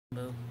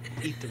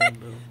Eat the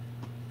rainbow.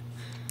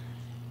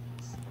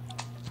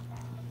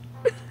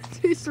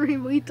 Taste the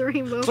rainbow, eat the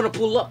rainbow. I'm gonna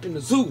pull up in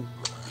the zoo.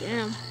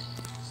 Damn.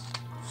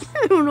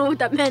 I don't know what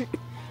that meant.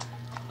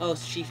 Oh,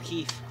 it's Chief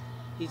Keef.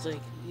 He's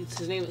like, it's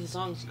his name. His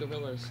song's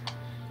Gorillas.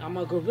 I'm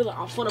a gorilla.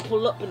 I'm gonna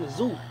pull up in the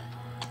zoo.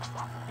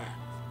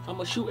 I'm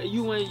gonna shoot at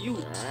you and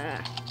you.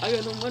 I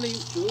got no money.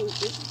 You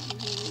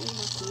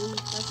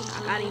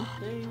I got him.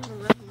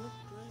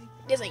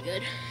 This ain't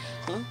good.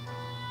 Huh?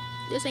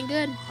 This ain't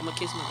good. I'm gonna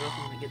kiss my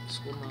girlfriend when I get to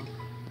school now.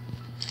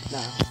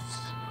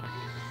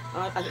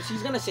 Nah.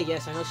 She's gonna say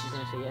yes. I know she's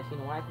gonna say yes. You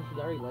know why? Because she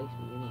already likes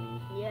me anyway.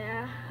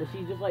 Yeah. But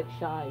she's just like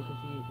shy because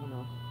she, you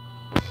know.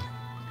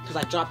 Because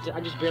I dropped it. I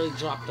just barely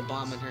dropped the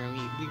bomb on her.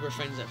 And we were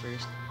friends at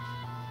first.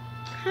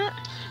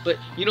 But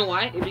you know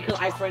why? It's because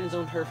I friend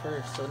zoned her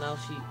first. So now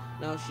she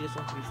just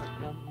wants to be friends.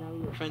 Now we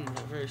were friends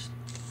at first.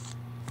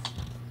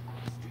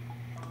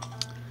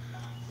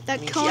 That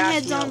I mean,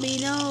 conehead zombie,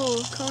 no.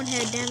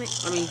 Conehead, damn it.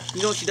 I mean,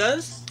 you know what she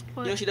does?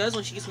 What? You know what she does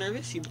when she gets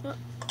nervous? What?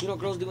 You know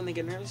what girls do when they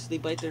get nervous? They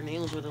bite their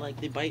nails, or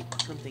they bite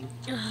something.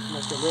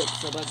 That's their lips.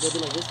 So they'll do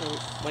like this, they'll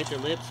bite their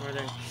lips, or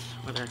their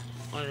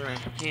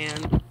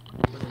hand,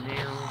 or their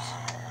nails.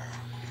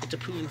 It's a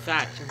proven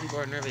fact. When people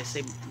are nervous,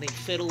 they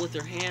fiddle with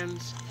their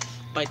hands,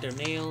 bite their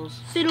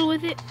nails. Fiddle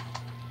with it.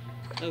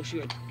 Oh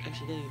shoot! I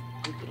accidentally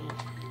ripped it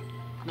off.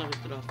 Not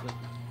ripped it off, but.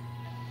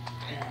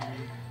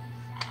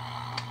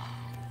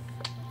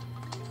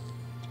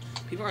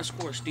 People at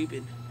school are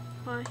stupid.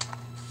 Why?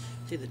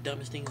 Say the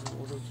dumbest things in the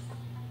world.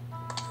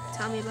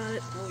 Tell me about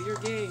it. Oh, you're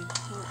gay.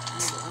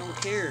 Oh, I don't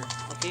care.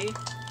 Okay?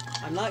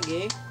 I'm not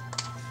gay.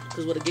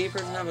 Because would a gay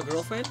person have a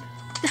girlfriend?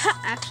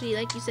 Actually,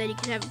 like you said, you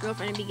can have a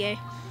girlfriend and be gay.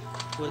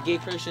 Would a gay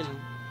person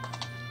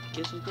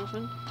kiss his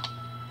girlfriend?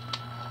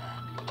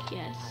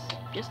 Yes.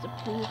 Just to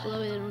prove so that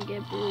way they don't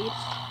get bullied.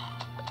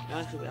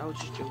 Actually, I was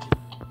just joking.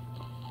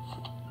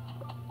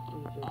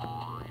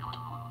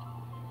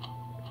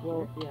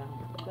 Well, yeah,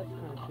 that's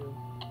kind of true.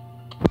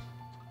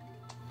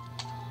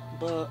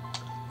 But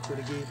for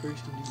the gay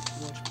person to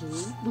watch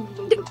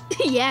porn?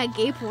 Yeah,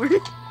 gay porn.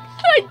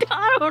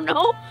 I don't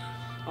know.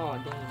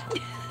 Oh,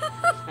 damn.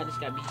 I just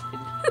got beefed.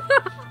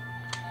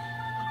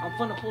 I'm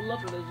gonna pull up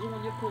in the zoo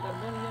and you pull that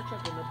money in your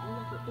truck and pull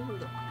up the food.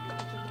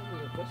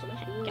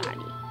 Got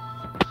it.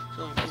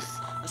 So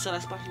I said I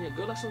spotted a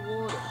girl that's a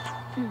water.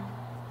 She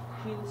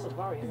in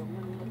Safari. I got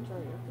money in the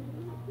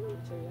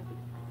teriyaki.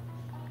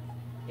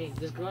 Hey,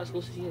 this girl at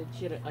school said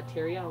she had a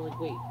teriyaki. I'm like,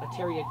 wait, a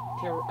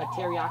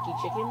teriyaki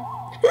chicken?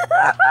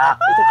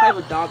 It's a type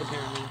of dog,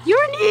 apparently.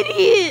 You're an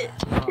idiot.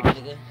 Oh,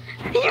 nigga.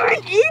 You're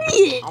an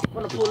idiot. I'm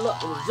gonna pull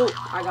up in the zoo.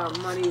 I got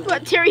money.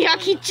 What,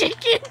 teriyaki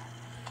chicken?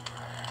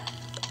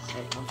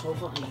 Hey, I'm so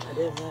funny. I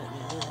did that.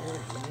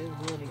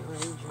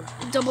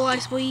 Double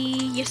ice, boy.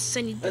 Yes,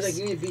 I need I was like, this.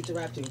 give me a beat to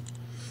rap to.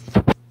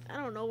 I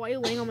don't know why you're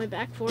laying on my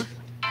back for. Because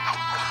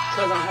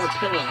I have a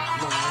pillow.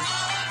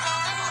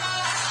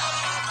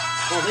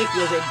 Oh, thank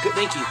you. I said, good,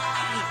 thank you.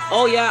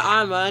 Oh, yeah,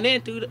 I'm running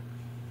through the...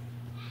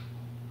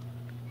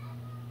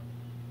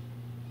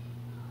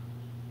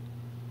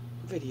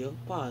 Video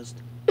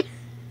paused.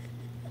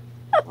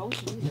 Why would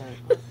you do that?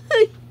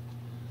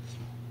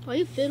 Why are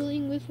you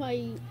fiddling with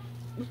my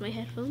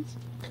headphones?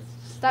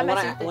 Stop when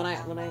messing with I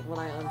told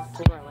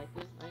her I like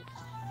this, right?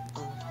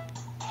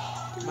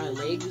 My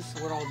legs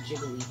were all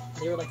jiggly.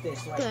 They were like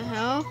this. What the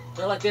hell?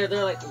 They're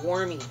like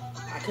warming.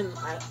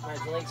 My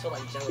legs feel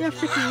like gelatin. You're a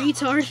freaking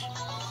retard.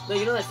 No,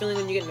 you know that feeling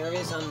when you get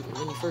nervous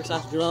when you first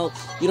ask a girl,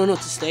 you don't know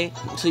what to say,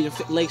 so your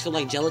legs feel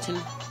like gelatin?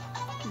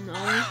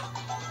 No.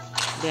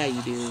 Yeah,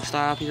 you do.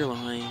 Stop, you're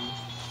lying.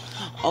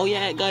 Oh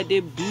yeah,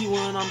 goddamn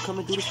B1, I'm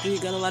coming through the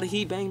street, got a lot of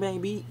heat, bang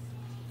bang beat.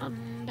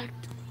 I'm back.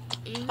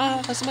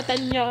 That's my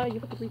tanya, you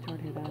fucking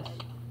retard head ass.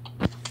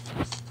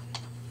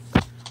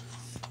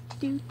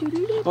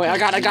 Oh wait, I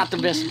got the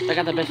best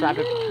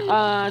rapper.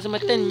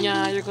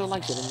 Samatanya, you're gonna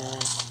like it in there.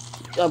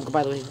 Oh,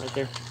 by the way, right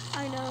there.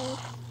 I know.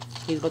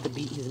 He's about to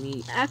beat his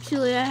meat.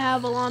 Actually, I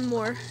have a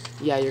lawnmower.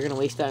 Yeah, you're gonna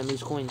waste that and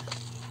lose coins.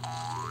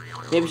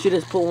 Maybe we should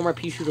just put one more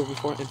pea shooter in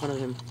front of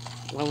him.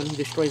 Why when he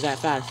destroys that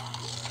fast?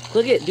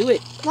 Click it, do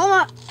it.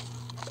 Mama.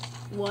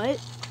 What?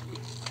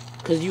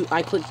 Cause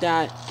I clicked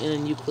that and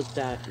then you clicked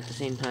that at the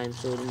same time,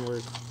 so it didn't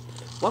work.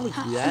 Why would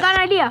you do I that? got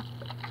an idea.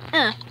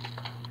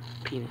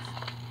 Penis.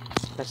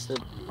 That's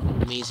the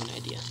amazing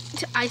idea.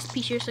 To ice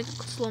pieces so I can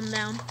slow them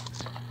down.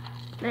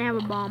 Then I have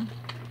a bomb.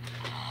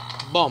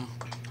 Bomb.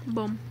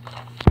 Bomb.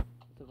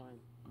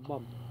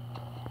 Bomb.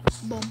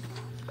 Bomb.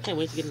 Can't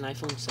wait to get an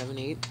iPhone 7,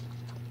 8.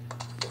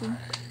 Cool.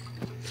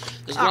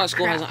 This girl Oh, at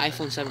school crap. has an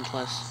iPhone 7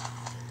 Plus.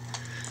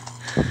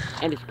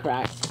 And it's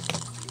cracked.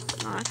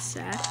 Oh, that's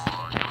sad.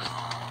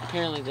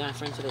 Apparently, my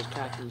friend said it was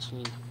cracked in the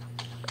screen.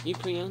 You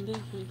pre-owned it?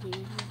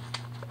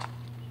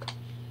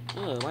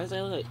 Oh, why is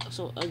that look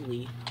so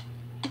ugly?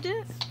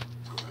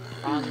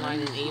 Online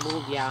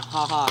enabled? Yeah,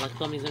 haha, like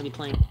somebody's gonna be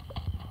playing.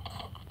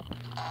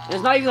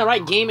 There's not even the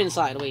right game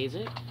inside. Wait, is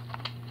it?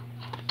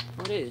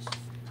 Oh, it is.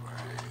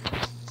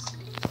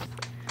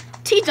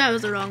 T-Time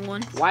was the wrong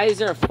one. Why is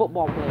there a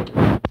football player?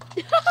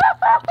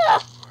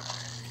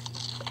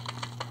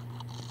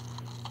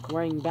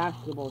 wearing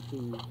basketball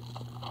shoes.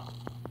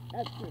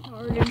 That's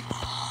retarded.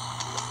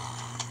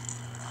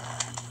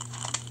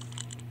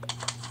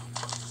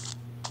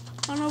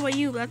 I don't know about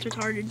you, but that's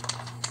retarded.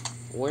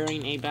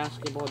 Wearing a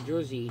basketball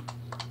jersey,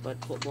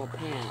 but football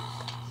pants.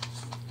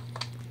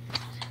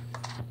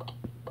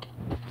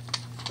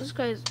 This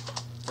guy's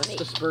That's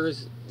the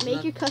Spurs.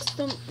 make your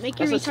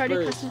retarded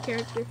Spurs. custom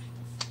character.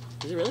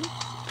 Is it really?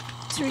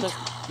 It's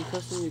You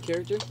custom your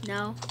character?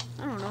 No,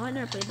 I don't know. I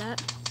never played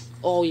that.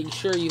 Oh, you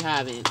sure you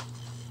haven't?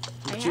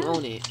 But you have.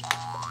 own it.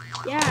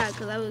 Yeah,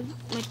 because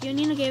my Tio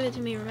Nino gave it to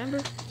me.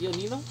 Remember? Tio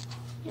Nino?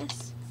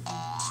 Yes.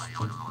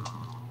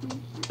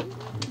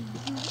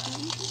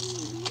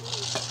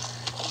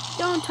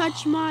 Don't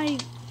touch my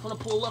I'm gonna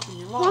pull up in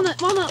your lawn.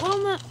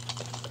 walnut.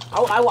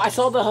 I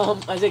saw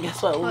the I said,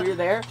 guess what? When we were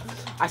there,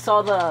 I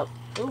saw the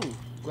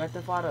Grand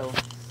Theft Auto,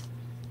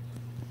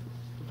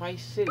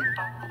 Vice City.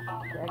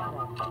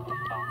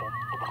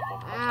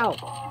 Ow!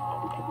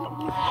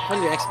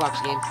 Find your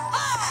Xbox game.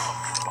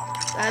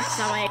 That's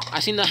not my.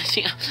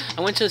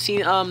 I went to see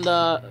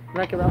the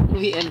Wreck-It Ralph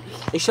movie, and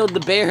they showed the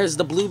bears,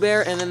 the blue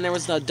bear, and then there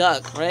was the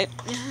duck, right?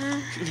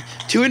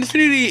 To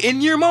infinity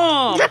in your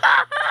mom.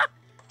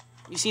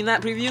 You seen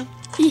that preview?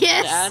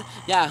 Yes. The ad?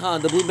 Yeah, huh?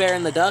 The blue bear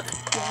and the duck.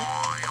 Yeah.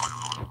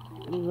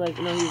 And he was like,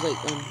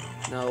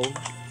 no,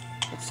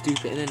 that's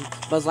stupid. And then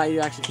Buzz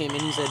Lightyear actually came in.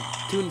 He said,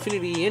 to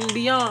infinity and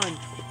beyond.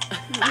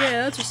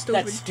 Yeah, that's just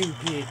stupid. That's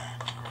stupid.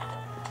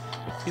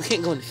 You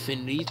can't go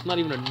infinity. It's not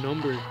even a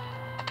number.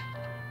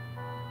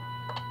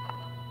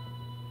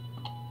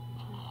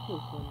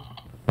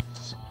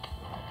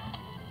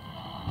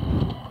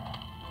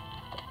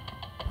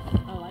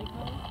 I like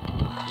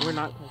her. We're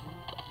not cousins.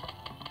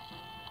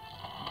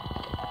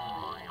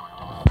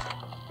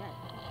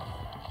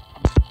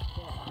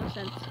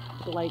 Sense.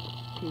 So, like,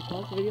 can you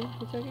pause the video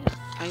for a second?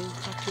 I'm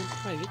talking in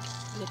private.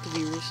 Let the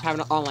viewers have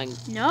an online.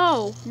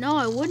 No,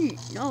 I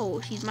wouldn't.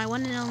 No, she's my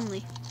one and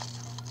only.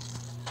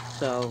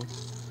 So,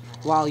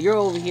 while you're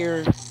over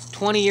here,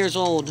 20 years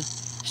old,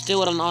 still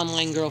with an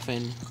online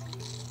girlfriend,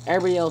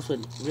 everybody else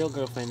with real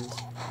girlfriends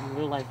in the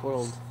real life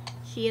world.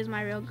 She is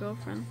my real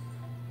girlfriend.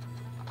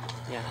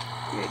 Yeah.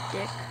 You're a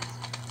dick.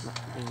 Not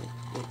being a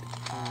dick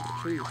on the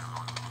truth.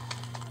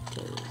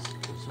 Because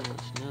there's so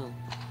much no.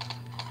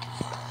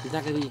 He's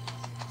not gonna be.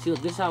 See,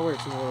 look, this is how it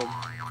works in the world.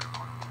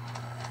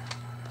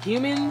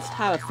 Humans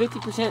have a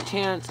 50%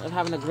 chance of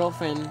having a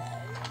girlfriend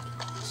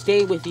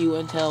stay with you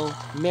until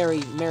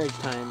marriage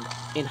time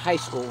in high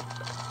school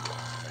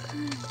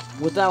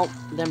without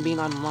them being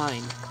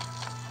online.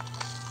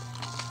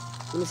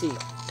 Let me see.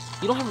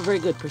 You don't have a very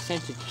good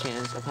percentage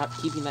chance of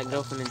keeping that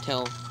girlfriend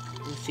until,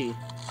 let's see,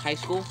 high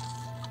school.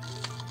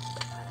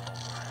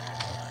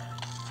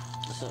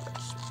 So,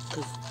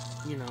 because,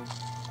 you know,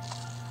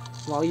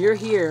 while you're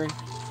here,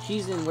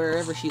 she's in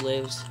wherever she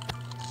lives,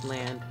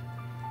 land.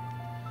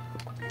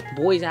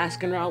 Boys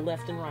asking her out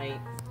left and right.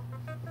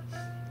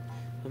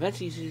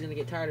 Eventually, she's gonna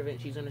get tired of it.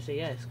 And she's gonna say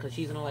yes, because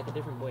she's gonna like a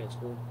different boy at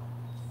school.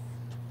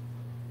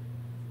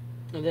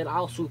 And then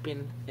I'll swoop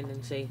in and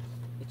then say,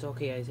 "It's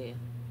okay, Isaiah.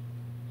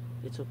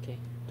 It's okay.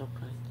 Don't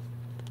cry."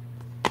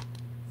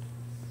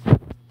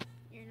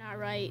 You're not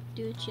right,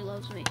 dude. She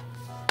loves me.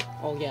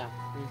 Oh yeah,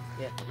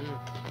 yeah.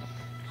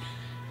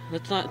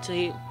 Let's not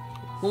say.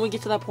 When we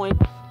get to that point,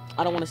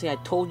 I don't want to say I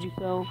told you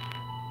so.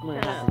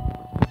 Shut up.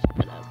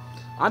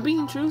 I'm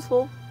being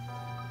truthful.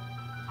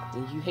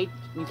 And you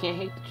can't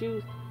hate the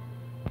truth.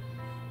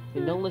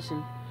 And don't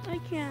listen. I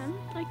can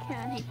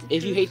hate the truth.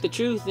 If you hate the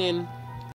truth, then